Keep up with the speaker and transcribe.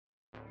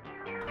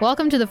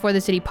Welcome to the For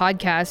the City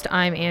podcast.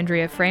 I'm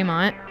Andrea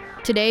Fremont.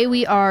 Today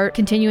we are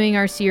continuing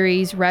our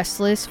series,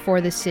 Restless for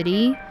the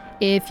City.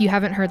 If you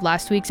haven't heard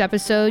last week's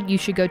episode, you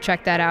should go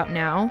check that out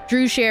now.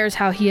 Drew shares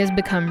how he has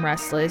become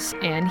restless,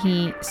 and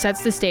he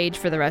sets the stage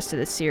for the rest of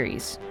the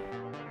series.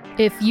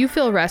 If you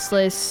feel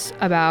restless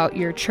about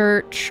your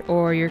church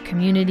or your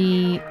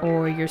community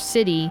or your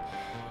city,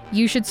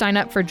 you should sign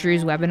up for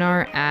Drew's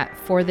webinar at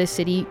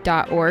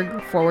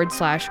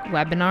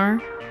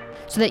forthecity.org/webinar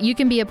so that you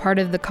can be a part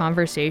of the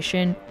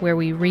conversation where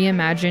we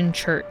reimagine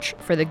church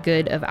for the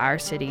good of our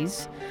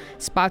cities.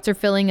 Spots are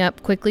filling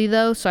up quickly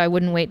though, so I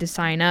wouldn't wait to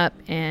sign up,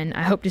 and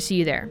I hope to see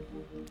you there.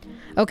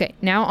 Okay,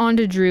 now on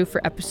to Drew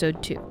for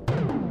episode 2.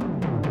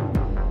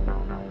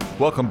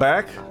 Welcome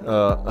back.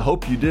 I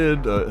hope you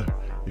did.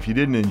 If you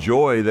didn't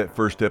enjoy that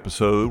first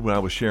episode when I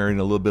was sharing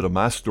a little bit of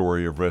my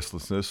story of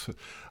restlessness,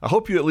 I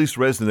hope you at least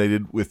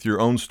resonated with your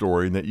own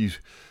story and that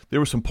there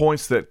were some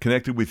points that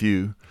connected with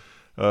you.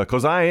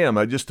 Because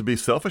just to be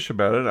selfish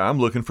about it, I'm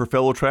looking for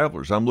fellow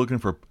travelers. I'm looking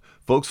for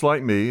folks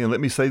like me, and let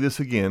me say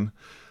this again,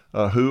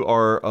 who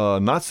are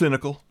not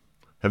cynical,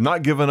 have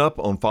not given up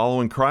on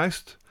following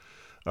Christ,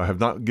 have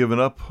not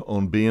given up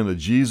on being a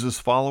Jesus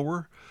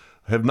follower,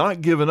 have not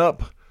given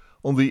up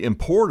on the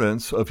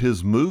importance of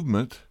his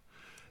movement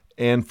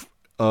and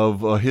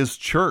of his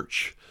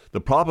church.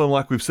 The problem,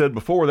 like we've said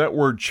before, that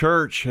word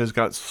church has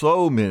got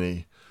so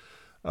many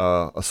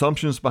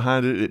assumptions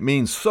behind it. It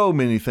means so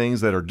many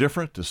things that are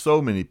different to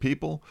so many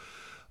people.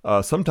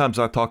 Sometimes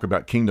I talk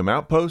about kingdom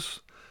outposts.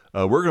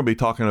 We're going to be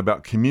talking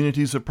about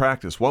communities of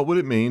practice. What would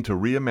it mean to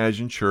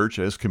reimagine church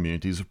as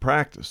communities of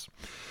practice?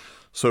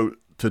 So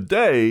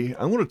today,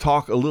 I'm going to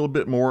talk a little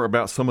bit more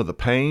about some of the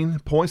pain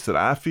points that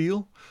I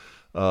feel.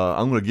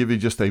 I'm going to give you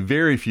just a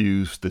very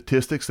few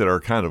statistics that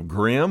are kind of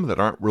grim, that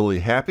aren't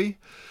really happy.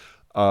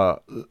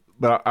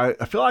 But I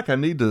feel like I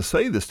need to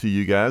say this to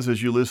you guys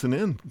as you listen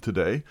in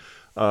today.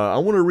 I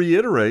want to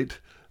reiterate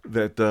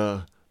that,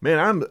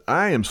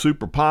 I am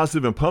super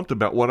positive and pumped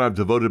about what I've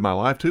devoted my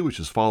life to, which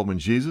is following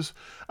Jesus.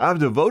 I've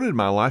devoted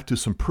my life to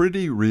some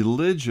pretty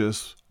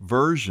religious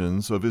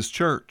versions of his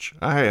church.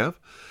 I have.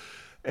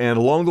 And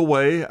along the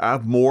way,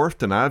 I've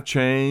morphed and I've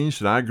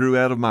changed and I grew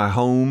out of my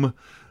home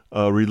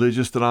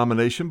religious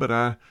denomination, but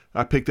I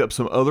picked up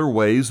some other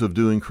ways of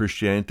doing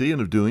Christianity and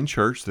of doing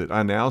church that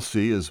I now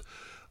see as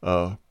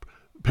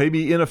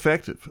maybe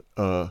ineffective,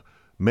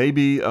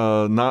 maybe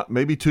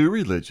too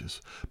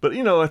religious. But,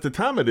 at the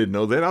time I didn't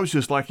know that. I was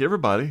just like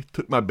everybody,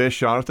 took my best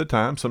shot at the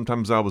time.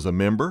 Sometimes I was a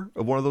member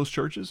of one of those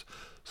churches.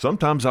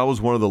 Sometimes I was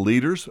one of the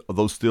leaders,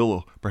 although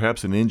still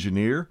perhaps an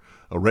engineer,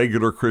 a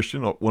regular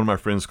Christian. One of my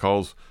friends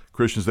calls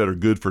Christians that are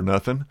good for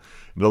nothing.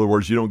 In other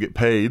words, you don't get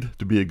paid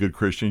to be a good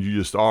Christian. You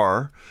just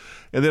are.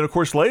 And then, of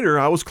course, later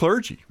I was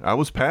clergy. I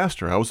was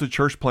pastor. I was a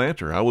church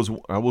planter. I was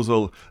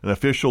an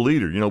official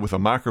leader, with a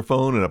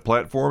microphone and a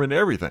platform and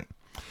everything.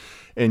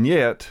 And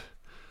yet,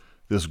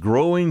 this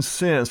growing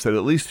sense that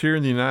at least here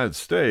in the United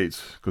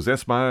States, because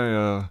that's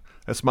my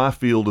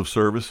field of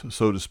service,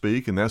 so to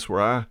speak, and that's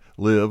where I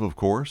live, of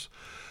course,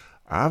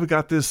 I've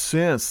got this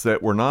sense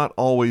that we're not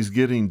always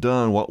getting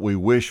done what we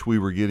wish we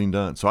were getting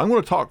done. So I'm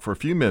going to talk for a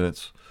few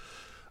minutes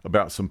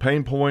about some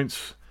pain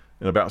points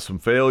and about some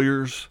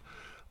failures.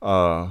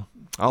 I'll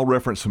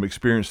reference some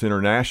experience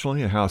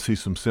internationally and how I see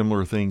some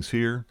similar things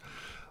here.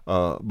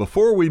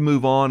 Before we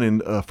move on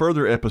in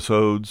further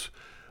episodes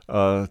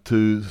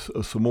to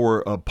some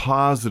more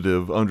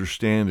positive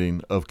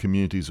understanding of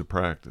communities of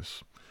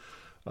practice,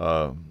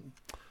 let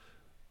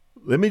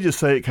me just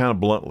say it kind of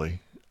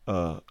bluntly.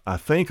 I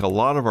think a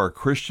lot of our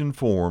Christian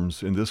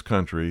forms in this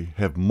country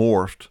have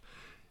morphed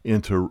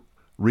into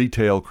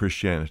retail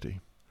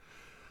Christianity.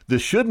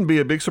 This shouldn't be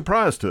a big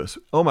surprise to us.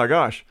 Oh my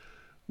gosh,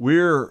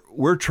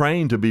 we're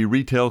trained to be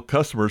retail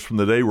customers from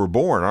the day we're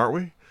born, aren't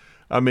we?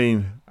 I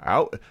mean,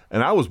 I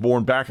was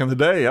born back in the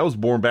day. I was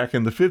born back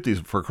in the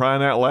 50s, for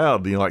crying out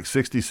loud, like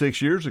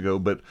 66 years ago.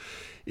 But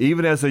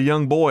even as a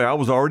young boy, I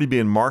was already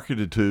being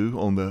marketed to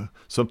on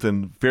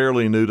something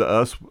fairly new to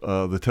us,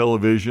 the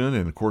television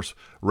and, of course,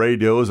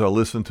 radio, as I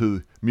listened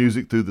to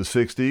music through the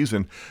 60s.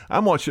 And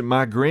I'm watching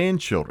my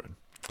grandchildren.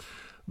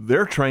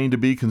 They're trained to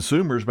be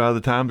consumers by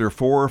the time they're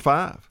 4 or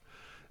 5.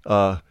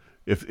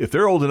 If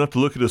they're old enough to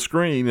look at a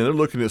screen and they're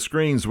looking at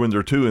screens when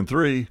they're 2 and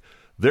 3,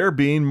 they're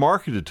being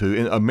marketed to.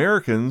 And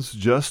Americans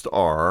just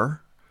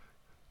are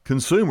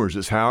consumers.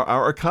 It's how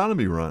our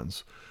economy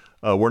runs.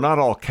 We're not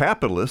all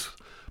capitalists,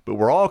 but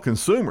we're all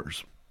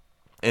consumers.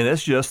 And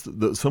it's just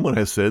someone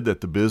has said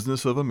that the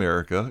business of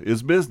America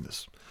is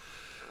business.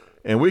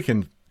 And we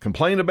can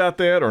complain about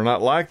that or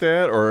not like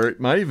that, or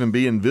it might even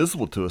be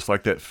invisible to us,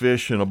 like that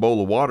fish in a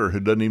bowl of water who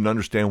doesn't even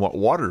understand what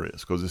water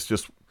is, because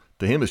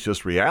to him, it's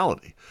just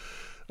reality.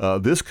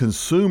 This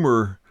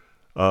consumer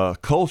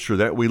culture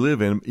that we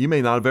live in, you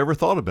may not have ever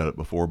thought about it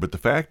before, but the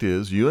fact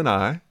is, you and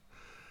I,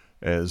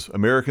 as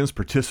Americans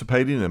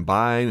participating and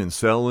buying and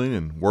selling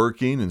and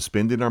working and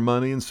spending our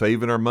money and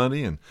saving our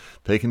money and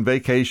taking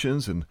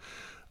vacations and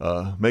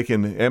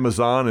making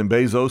Amazon and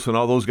Bezos and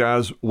all those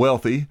guys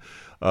wealthy.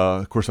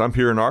 Of course, I'm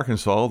here in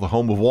Arkansas, the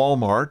home of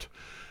Walmart.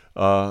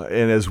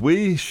 And as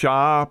we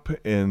shop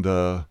and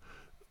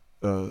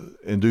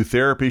do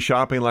therapy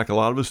shopping like a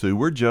lot of us do,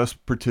 we're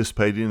just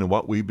participating in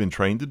what we've been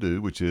trained to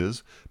do, which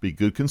is be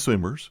good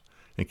consumers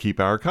and keep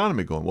our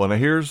economy going. Well, now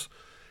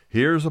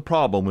here's a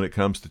problem when it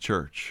comes to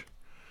church.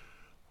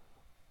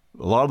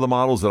 A lot of the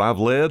models that I've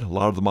led, a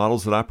lot of the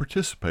models that I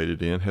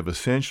participated in have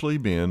essentially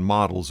been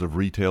models of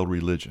retail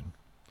religion.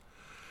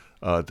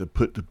 To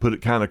put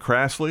it kind of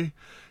crassly,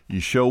 you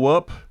show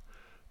up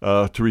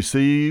to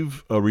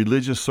receive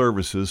religious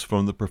services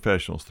from the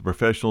professionals. The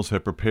professionals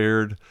have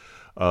prepared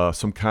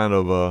some kind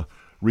of a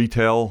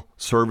retail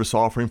service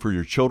offering for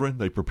your children.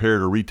 They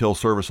prepared a retail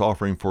service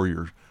offering for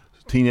your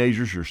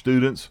teenagers, your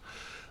students.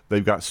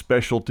 They've got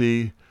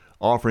specialty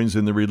offerings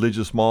in the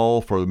religious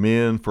mall for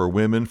men, for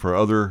women, for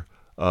other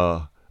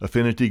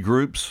affinity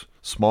groups,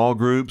 small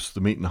groups,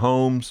 to meet in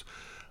homes,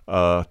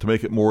 to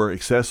make it more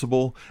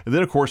accessible. And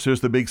then, of course,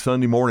 there's the big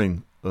Sunday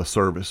morning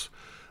service,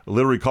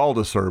 literally called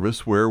a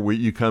service, where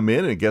you come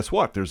in and guess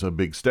what? There's a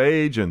big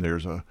stage and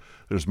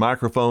there's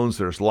microphones,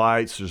 there's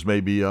lights, there's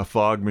maybe a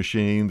fog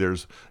machine,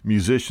 there's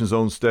musicians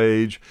on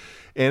stage,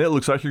 and it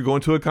looks like you're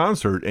going to a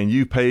concert, and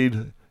you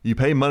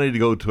pay money to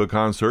go to a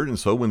concert, and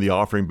so when the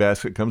offering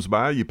basket comes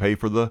by, you pay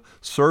for the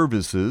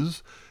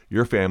services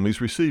your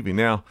family's receiving.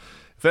 Now,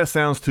 if that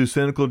sounds too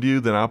cynical to you,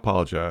 then I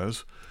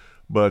apologize,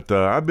 but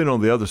I've been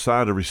on the other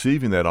side of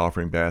receiving that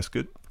offering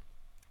basket,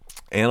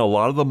 and a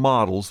lot of the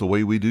models, the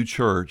way we do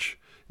church,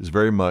 is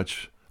very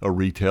much a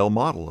retail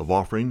model of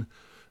offering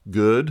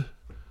good,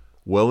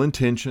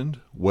 well-intentioned,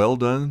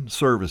 well-done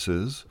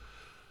services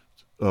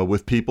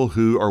with people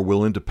who are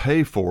willing to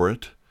pay for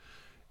it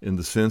in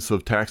the sense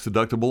of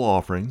tax-deductible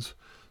offerings,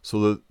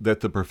 so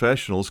that the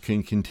professionals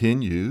can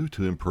continue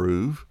to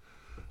improve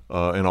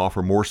and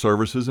offer more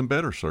services and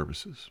better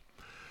services.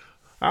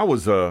 I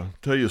was,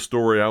 tell you a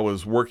story, I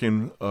was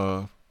working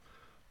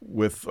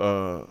with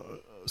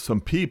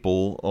some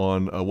people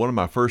on one of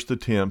my first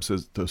attempts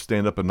to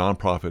stand up a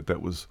nonprofit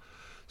that was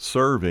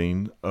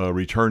serving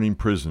returning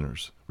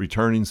prisoners,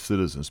 returning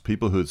citizens,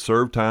 people who had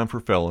served time for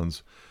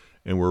felons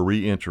and were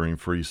re-entering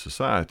free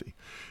society.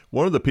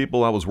 One of the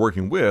people I was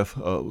working with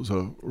was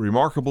a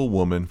remarkable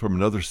woman from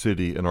another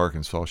city in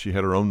Arkansas. She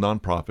had her own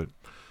nonprofit,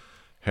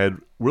 had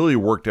really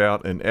worked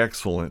out an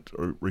excellent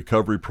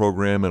recovery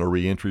program and a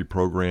re-entry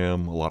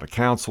program, a lot of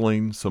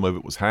counseling, some of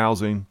it was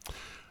housing.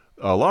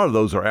 A lot of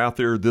those are out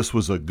there. This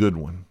was a good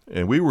one.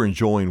 And we were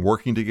enjoying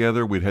working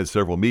together. We'd had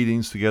several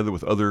meetings together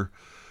with other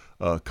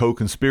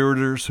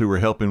co-conspirators who were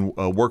helping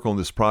work on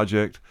this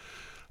project.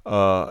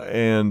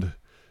 And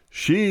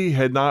she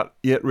had not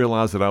yet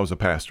realized that I was a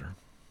pastor.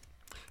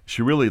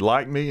 She really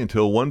liked me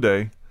until one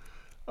day,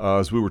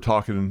 as we were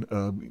talking,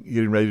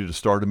 getting ready to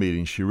start a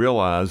meeting, she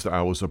realized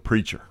I was a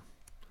preacher.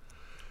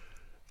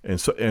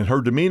 And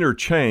her demeanor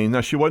changed.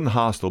 Now, she wasn't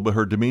hostile, but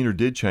her demeanor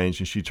did change.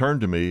 And she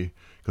turned to me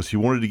because she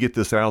wanted to get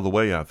this out of the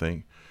way, I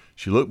think.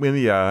 She looked me in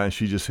the eye and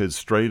she just said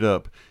straight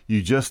up,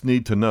 "You just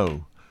need to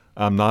know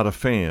I'm not a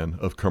fan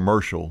of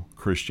commercial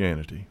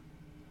Christianity."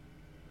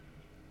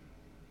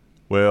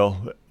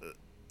 Well,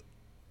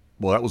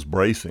 that was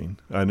bracing.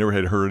 I never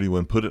had heard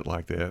anyone put it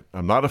like that.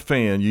 I'm not a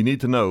fan. You need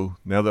to know,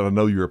 now that I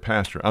know you're a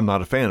pastor, I'm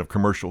not a fan of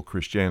commercial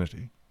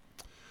Christianity.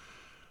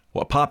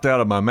 What popped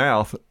out of my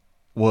mouth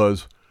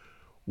was,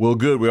 well,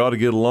 good, we ought to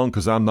get along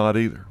because I'm not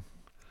either.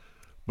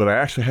 But I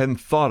actually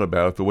hadn't thought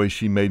about it the way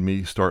she made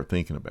me start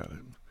thinking about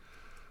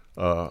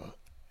it.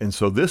 And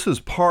so this is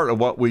part of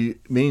what we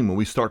mean when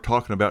we start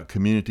talking about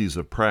communities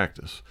of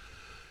practice.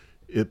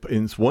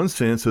 In one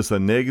sense,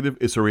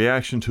 it's a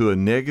reaction to a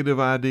negative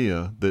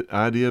idea, the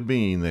idea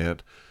being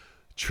that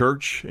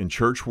church and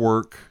church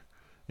work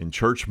and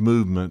church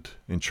movement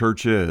and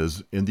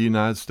churches in the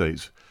United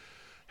States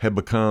have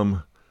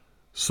become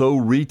so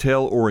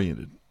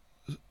retail-oriented,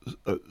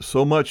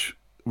 so much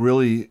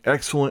really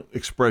excellent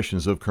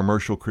expressions of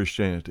commercial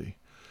Christianity.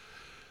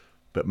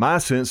 But my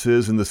sense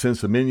is, and the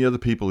sense of many other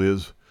people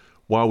is,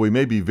 while we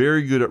may be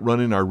very good at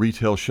running our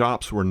retail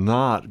shops, we're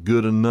not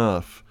good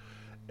enough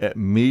at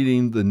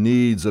meeting the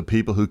needs of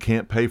people who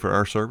can't pay for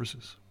our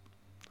services.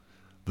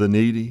 The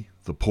needy,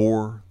 the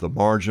poor, the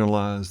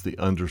marginalized, the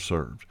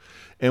underserved.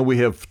 And we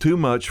have too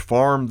much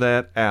farmed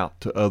that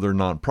out to other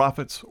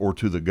nonprofits or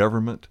to the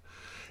government.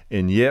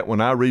 And yet, when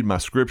I read my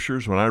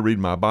scriptures, when I read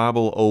my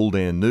Bible, Old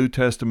and New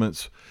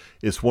Testaments,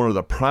 it's one of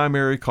the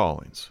primary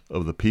callings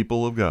of the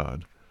people of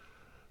God,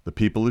 the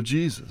people of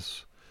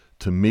Jesus,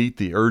 to meet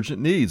the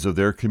urgent needs of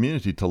their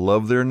community, to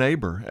love their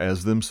neighbor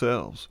as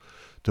themselves,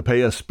 to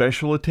pay a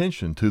special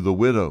attention to the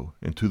widow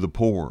and to the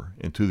poor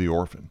and to the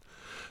orphan.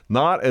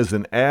 Not as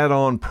an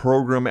add-on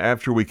program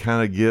after we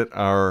kind of get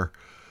our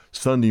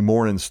Sunday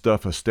morning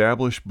stuff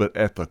established, but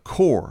at the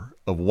core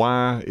of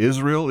why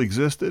Israel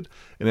existed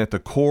and at the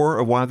core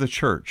of why the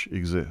church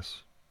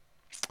exists.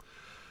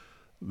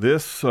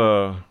 This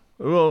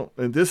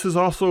is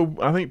also,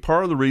 I think,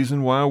 part of the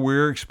reason why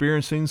we're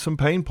experiencing some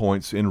pain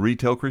points in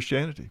retail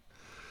Christianity.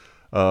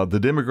 The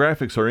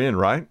demographics are in,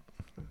 right?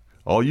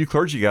 All you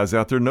clergy guys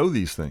out there know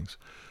these things.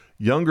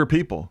 Younger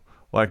people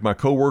Like my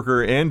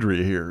coworker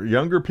Andrea here,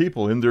 younger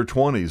people in their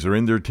 20s or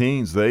in their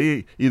teens,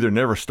 they either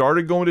never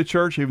started going to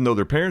church even though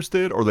their parents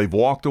did, or they've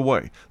walked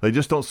away. They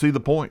just don't see the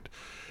point.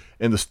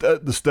 And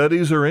the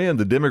studies are in,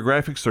 the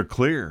demographics are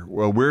clear.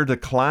 Well, we're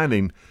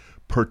declining,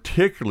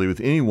 particularly with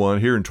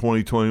anyone here in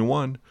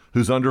 2021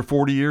 who's under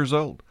 40 years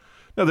old.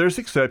 Now, there's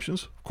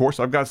exceptions. Of course,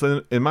 I've got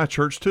some in my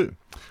church too.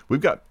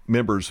 We've got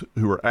members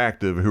who are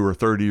active, who are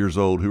 30 years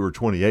old, who are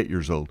 28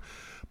 years old.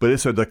 But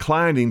it's a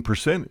declining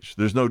percentage.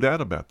 There's no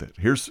doubt about that.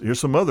 Here's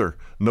some other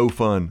no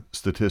fun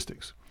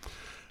statistics.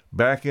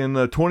 Back in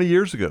 20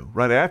 years ago,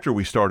 right after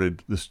we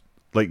started this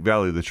Lake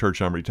Valley, the church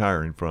I'm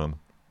retiring from,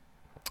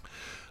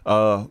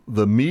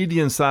 the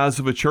median size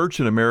of a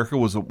church in America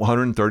was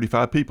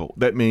 135 people.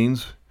 That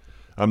means,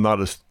 I'm not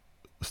a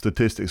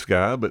statistics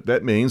guy, but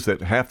that means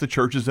that half the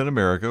churches in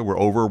America were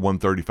over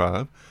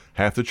 135,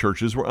 half the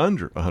churches were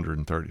under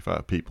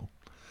 135 people.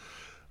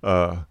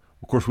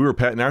 Of course, we were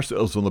patting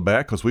ourselves on the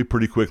back because we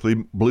pretty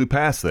quickly blew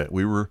past that.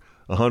 We were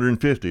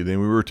 150, then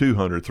we were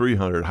 200,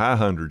 300, high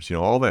hundreds,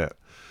 all that.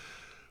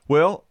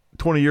 Well,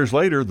 20 years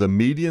later, the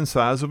median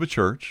size of a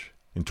church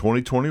in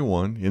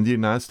 2021 in the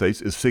United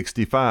States is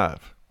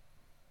 65.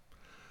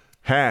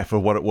 Half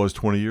of what it was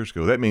 20 years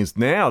ago. That means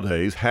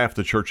nowadays, half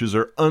the churches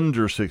are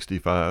under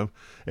 65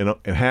 and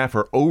half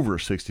are over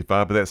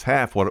 65, but that's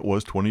half what it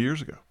was 20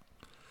 years ago.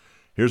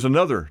 Here's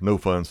another no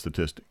fun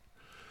statistic.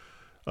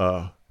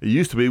 It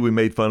used to be we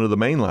made fun of the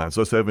mainlines,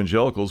 us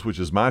evangelicals, which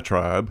is my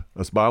tribe,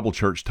 us Bible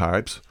church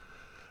types.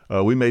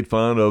 We made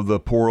fun of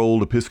the poor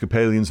old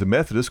Episcopalians and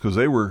Methodists because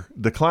they were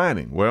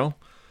declining. Well,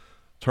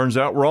 turns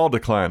out we're all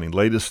declining.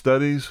 Latest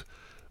studies,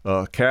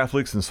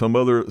 Catholics and some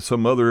other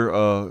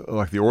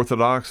like the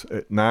Orthodox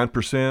at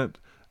 9%,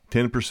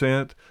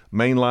 10%.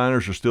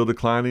 Mainliners are still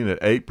declining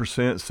at 8%,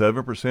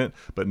 7%.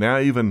 But now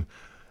even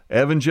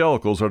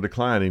evangelicals are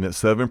declining at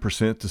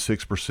 7% to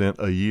 6%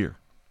 a year.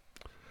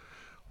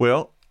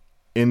 Well,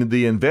 in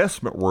the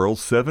investment world,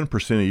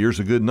 7% a year is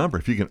a good number.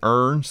 If you can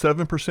earn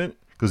 7%,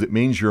 because it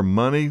means your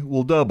money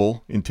will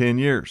double in 10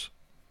 years.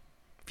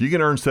 If you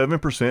can earn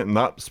 7% and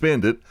not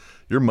spend it,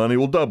 your money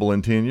will double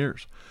in 10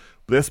 years.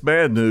 But that's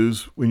bad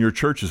news when your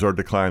churches are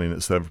declining at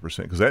 7%,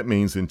 because that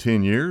means in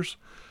 10 years,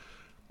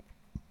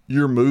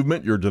 your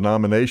movement, your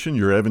denomination,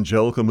 your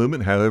evangelical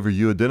movement, however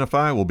you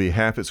identify, will be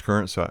half its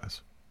current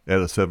size at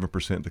a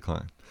 7%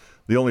 decline.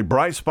 The only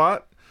bright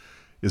spot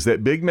is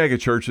that big mega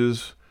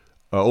churches,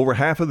 over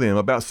half of them,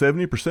 about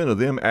 70% of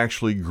them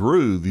actually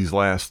grew these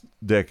last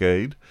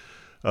decade,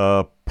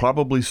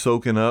 probably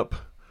soaking up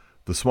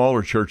the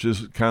smaller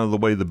churches, kind of the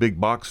way the big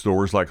box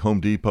stores like Home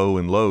Depot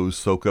and Lowe's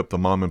soak up the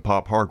mom and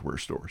pop hardware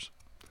stores.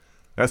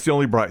 That's the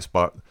only bright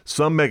spot.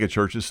 Some mega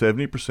churches,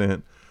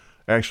 70%,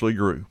 actually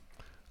grew.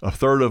 A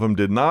third of them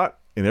did not,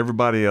 and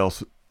everybody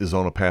else is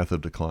on a path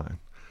of decline.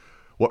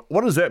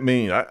 What does that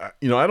mean? I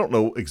don't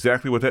know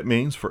exactly what that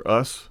means for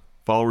us,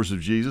 followers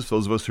of Jesus,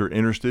 those of us who are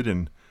interested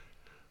in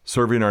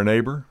serving our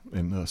neighbor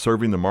and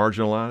serving the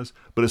marginalized.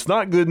 But it's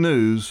not good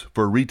news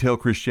for retail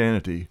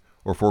Christianity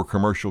or for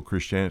commercial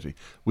Christianity.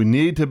 We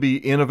need to be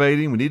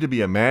innovating. We need to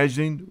be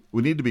imagining.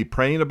 We need to be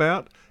praying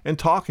about and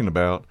talking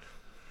about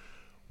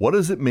what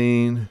does it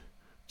mean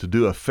to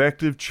do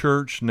effective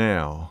church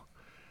now,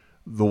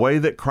 the way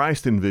that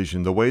Christ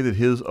envisioned, the way that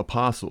his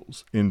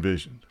apostles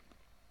envisioned.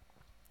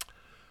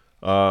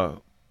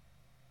 Let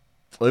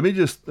me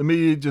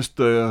just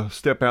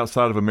step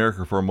outside of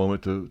America for a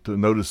moment to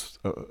notice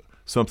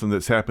something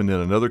that's happened in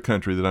another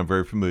country that I'm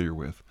very familiar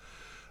with.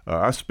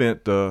 I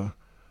spent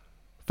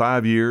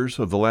 5 years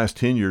of the last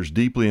 10 years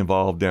deeply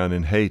involved down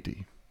in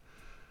Haiti.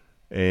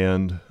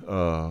 And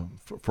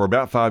for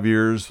about 5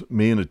 years,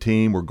 me and a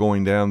team were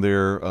going down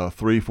there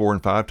 3, 4,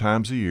 and 5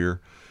 times a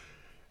year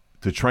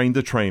to train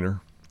the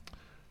trainer.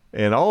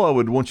 And all I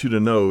would want you to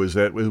know is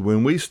that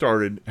when we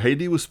started,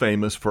 Haiti was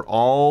famous for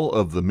all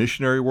of the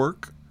missionary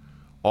work,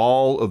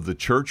 all of the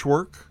church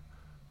work,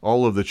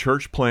 all of the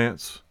church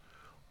plants,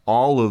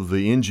 all of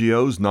the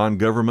NGOs,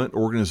 non-government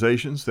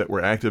organizations that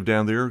were active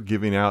down there,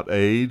 giving out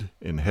aid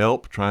and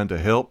help, trying to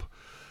help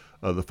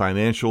the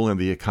financial and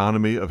the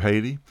economy of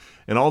Haiti,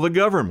 and all the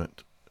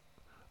government,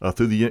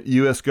 through the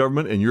U.S.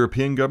 government and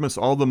European governments,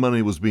 all the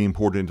money was being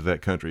poured into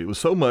that country. It was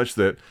so much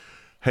that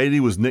Haiti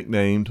was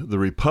nicknamed the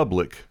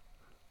Republic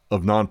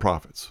of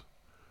Nonprofits,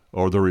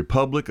 or the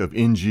Republic of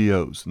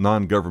NGOs,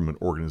 non-government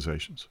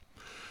organizations.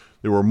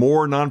 There were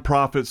more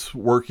nonprofits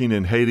working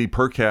in Haiti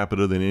per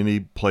capita than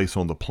any place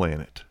on the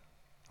planet.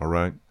 All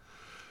right.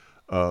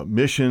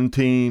 Mission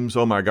teams.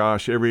 Oh my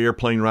gosh. Every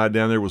airplane ride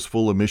down there was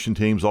full of mission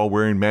teams, all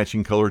wearing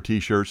matching color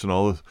T-shirts and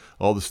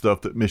all the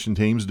stuff that mission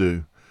teams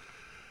do.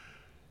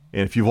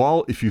 And if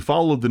you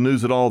followed the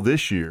news at all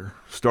this year,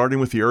 starting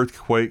with the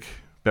earthquake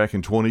back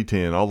in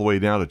 2010, all the way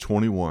down to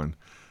 21,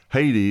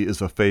 Haiti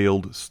is a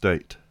failed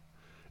state.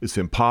 It's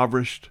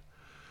impoverished.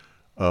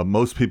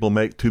 Most people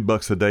make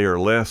 $2 a day or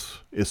less.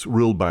 It's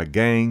ruled by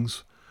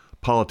gangs.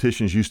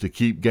 Politicians used to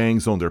keep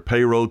gangs on their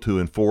payroll to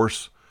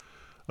enforce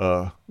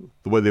the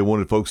way they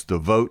wanted folks to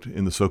vote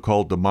in the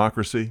so-called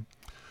democracy.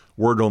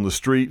 Word on the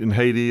street in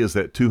Haiti is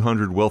that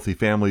 200 wealthy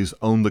families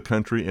own the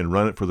country and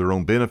run it for their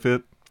own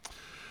benefit.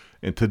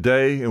 And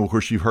today, and of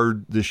course you've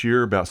heard this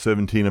year about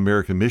 17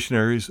 American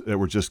missionaries that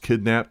were just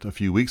kidnapped a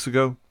few weeks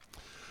ago.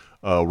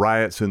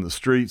 Riots in the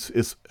streets.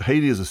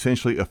 Haiti is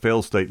essentially a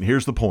failed state. And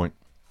here's the point.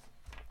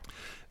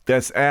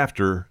 That's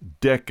after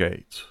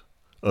decades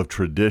of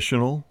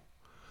traditional,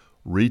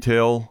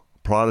 retail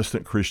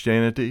Protestant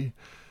Christianity,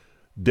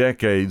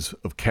 decades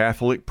of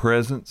Catholic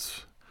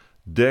presence,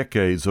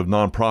 decades of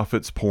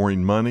nonprofits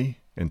pouring money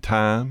and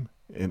time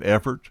and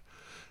effort,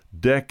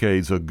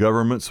 decades of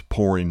governments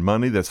pouring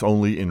money that's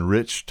only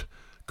enriched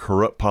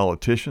corrupt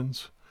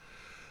politicians.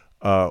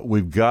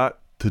 We've got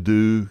to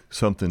do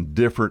something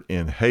different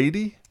in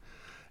Haiti,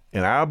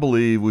 and I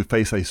believe we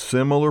face a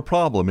similar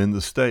problem in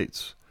the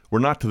States. We're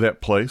not to that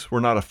place.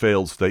 We're not a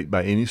failed state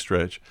by any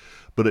stretch,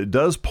 but it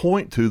does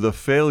point to the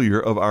failure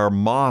of our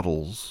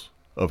models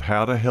of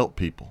how to help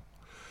people.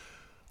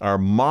 Our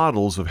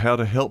models of how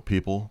to help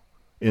people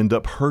end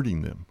up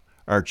hurting them.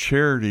 Our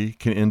charity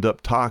can end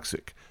up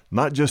toxic,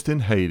 not just in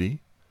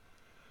Haiti,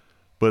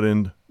 but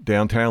in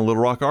downtown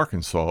Little Rock,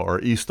 Arkansas,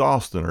 or East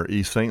Austin, or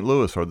East St.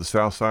 Louis, or the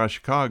South Side of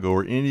Chicago,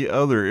 or any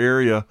other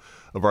area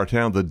of our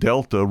town, the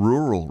Delta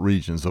rural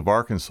regions of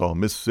Arkansas,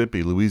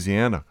 Mississippi,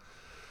 Louisiana.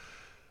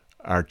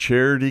 Our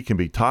charity can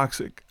be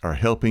toxic. Our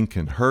helping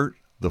can hurt.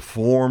 The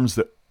forms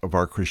of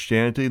our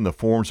Christianity and the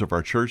forms of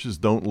our churches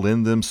don't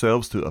lend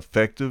themselves to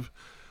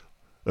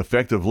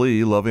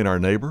effectively loving our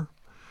neighbor.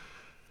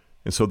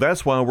 And so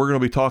that's why we're going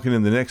to be talking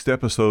in the next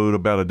episode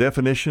about a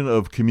definition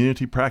of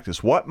community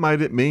practice. What might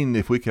it mean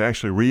if we could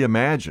actually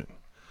reimagine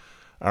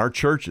our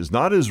churches,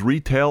 not as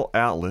retail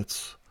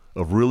outlets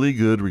of really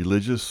good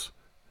religious,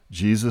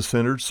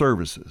 Jesus-centered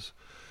services,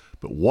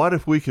 but what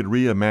if we could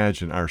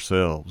reimagine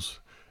ourselves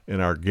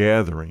and our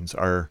gatherings,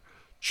 our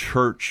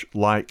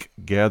church-like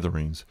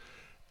gatherings,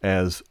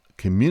 as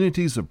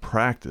communities of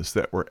practice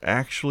that were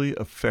actually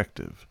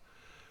effective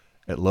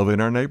at loving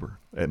our neighbor,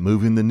 at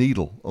moving the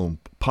needle on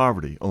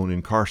poverty, on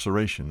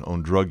incarceration,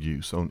 on drug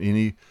use, on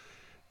any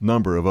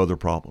number of other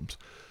problems.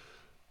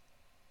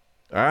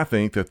 I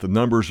think that the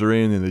numbers are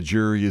in and the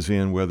jury is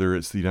in, whether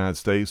it's the United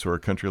States or a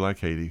country like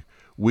Haiti.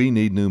 We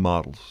need new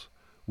models.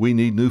 We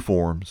need new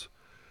forms.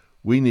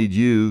 We need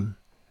you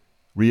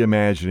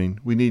reimagining.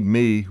 We need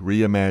me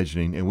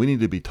reimagining, and we need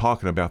to be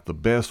talking about the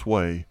best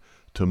way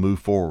to move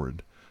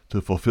forward,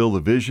 to fulfill the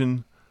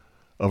vision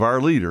of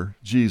our leader,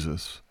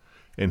 Jesus,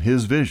 and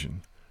his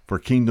vision for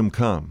kingdom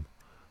come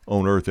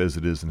on earth as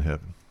it is in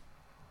heaven.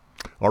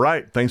 All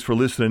right, thanks for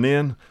listening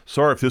in.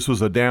 Sorry if this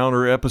was a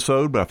downer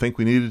episode, but I think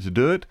we needed to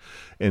do it.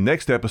 And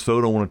next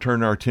episode, I want to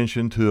turn our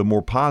attention to a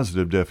more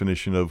positive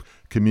definition of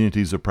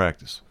communities of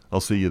practice. I'll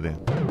see you then.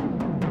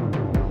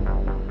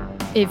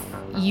 If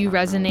you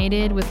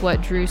resonated with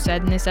what Drew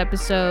said in this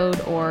episode,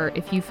 or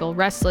if you feel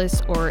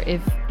restless, or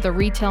if the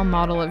retail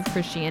model of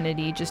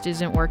Christianity just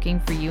isn't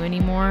working for you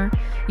anymore,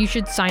 you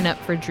should sign up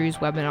for Drew's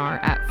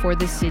webinar at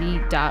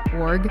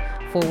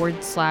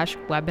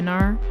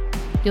forthecity.org/webinar.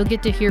 You'll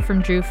get to hear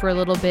from Drew for a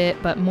little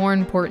bit, but more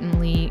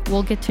importantly,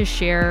 we'll get to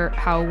share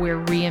how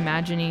we're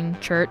reimagining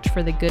church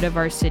for the good of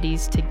our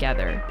cities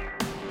together.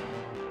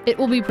 It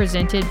will be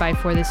presented by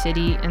For the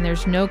City, and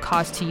there's no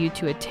cost to you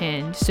to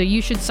attend, so you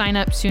should sign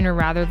up sooner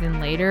rather than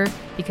later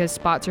because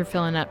spots are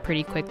filling up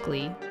pretty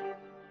quickly.